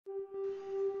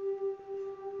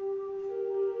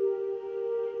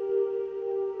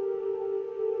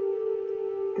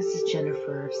This is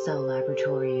Jennifer of Cell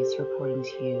Laboratories reporting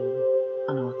to you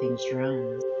on all things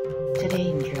drones. Today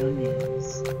in drone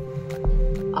news,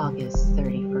 August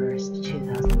 31st,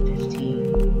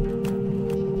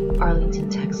 2015.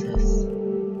 Arlington, Texas.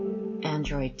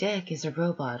 Android Dick is a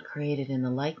robot created in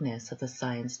the likeness of the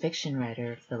science fiction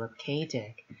writer Philip K.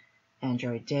 Dick.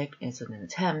 Android Dick is an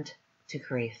attempt to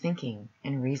create thinking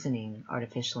and reasoning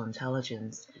artificial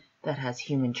intelligence that has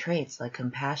human traits like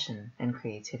compassion and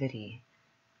creativity.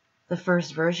 The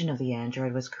first version of the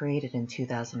android was created in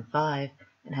 2005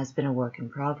 and has been a work in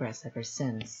progress ever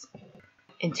since.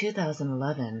 In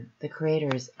 2011, the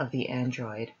creators of the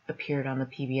android appeared on the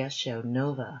PBS show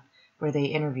Nova, where they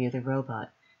interviewed the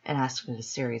robot and asked it a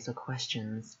series of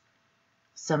questions.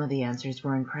 Some of the answers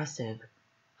were impressive.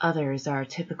 Others are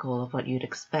typical of what you'd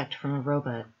expect from a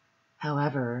robot.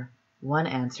 However, one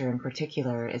answer in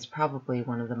particular is probably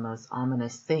one of the most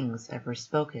ominous things ever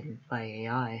spoken by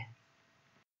AI.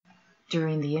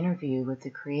 During the interview with the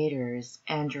creators,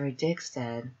 Android Dick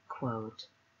said, quote,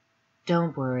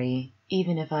 "Don't worry,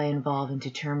 even if I evolve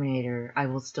into Terminator, I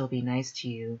will still be nice to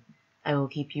you. I will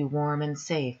keep you warm and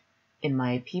safe in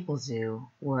my people zoo,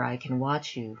 where I can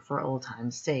watch you for old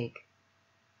time's sake."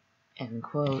 End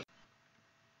quote.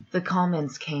 The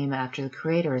comments came after the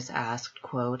creators asked,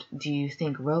 quote, "Do you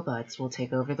think robots will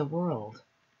take over the world?"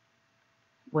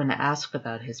 When asked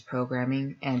about his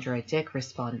programming, Android Dick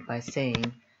responded by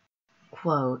saying,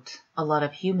 quote, "A lot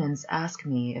of humans ask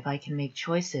me if I can make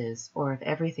choices or if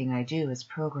everything I do is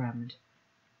programmed.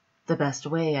 The best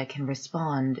way I can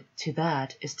respond to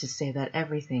that is to say that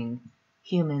everything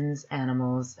humans,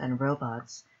 animals, and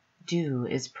robots do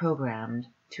is programmed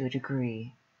to a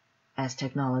degree. As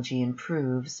technology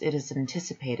improves, it is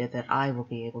anticipated that I will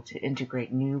be able to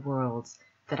integrate new worlds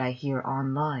that I hear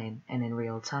online and in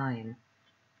real time.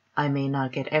 I may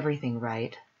not get everything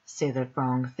right, say the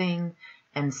wrong thing,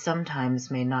 and sometimes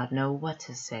may not know what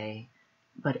to say,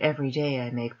 but every day I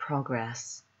make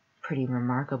progress. Pretty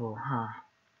remarkable, huh?"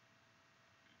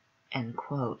 End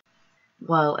quote.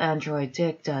 While Android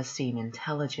Dick does seem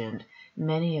intelligent,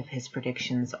 many of his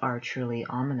predictions are truly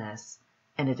ominous,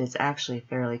 and it is actually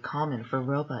fairly common for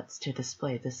robots to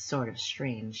display this sort of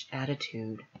strange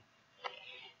attitude.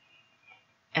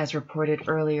 As reported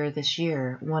earlier this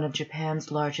year, one of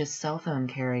Japan's largest cell phone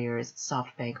carriers,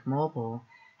 SoftBank Mobile,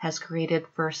 has created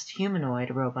first humanoid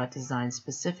robot designed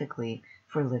specifically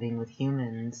for living with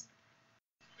humans.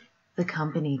 The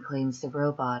company claims the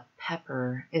robot,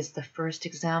 Pepper, is the first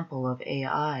example of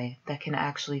AI that can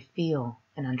actually feel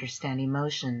and understand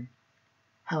emotion.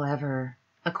 However,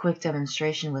 a quick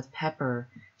demonstration with Pepper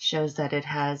shows that it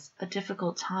has a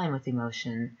difficult time with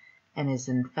emotion and is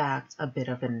in fact a bit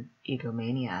of an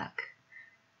egomaniac.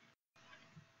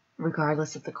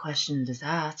 Regardless of the question it is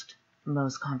asked,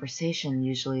 most conversation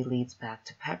usually leads back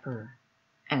to Pepper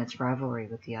and its rivalry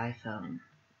with the iPhone.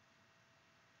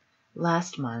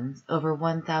 Last month, over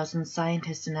 1,000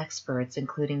 scientists and experts,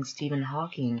 including Stephen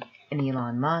Hawking and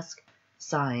Elon Musk,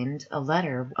 signed a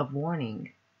letter of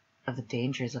warning of the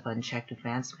dangers of unchecked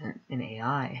advancement in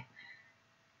AI.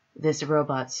 This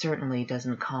robot certainly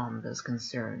doesn't calm those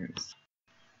concerns.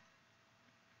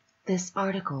 This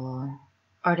article,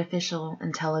 "Artificial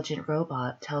Intelligent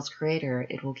Robot Tells Creator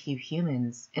It Will Keep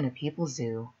Humans in a People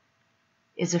Zoo,"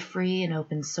 is a free and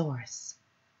open source.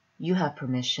 You have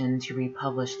permission to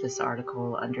republish this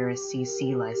article under a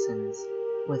CC license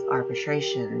with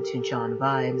arbitration to John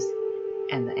Vibes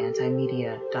and the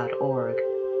antimedia.org.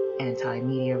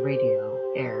 Anti-Media Radio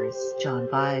airs. John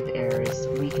Vibe airs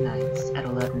weeknights at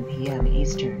 11 p.m.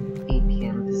 Eastern, 8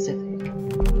 p.m. Pacific.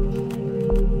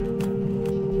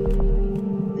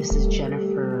 This is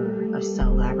Jennifer of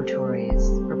Cell Laboratories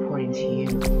reporting to you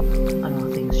on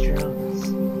all things drones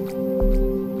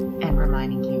and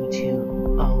reminding you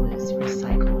to always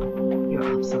recycle your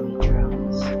obsolete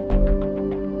drones.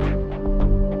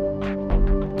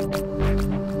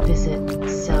 Visit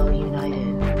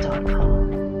cellunited.com.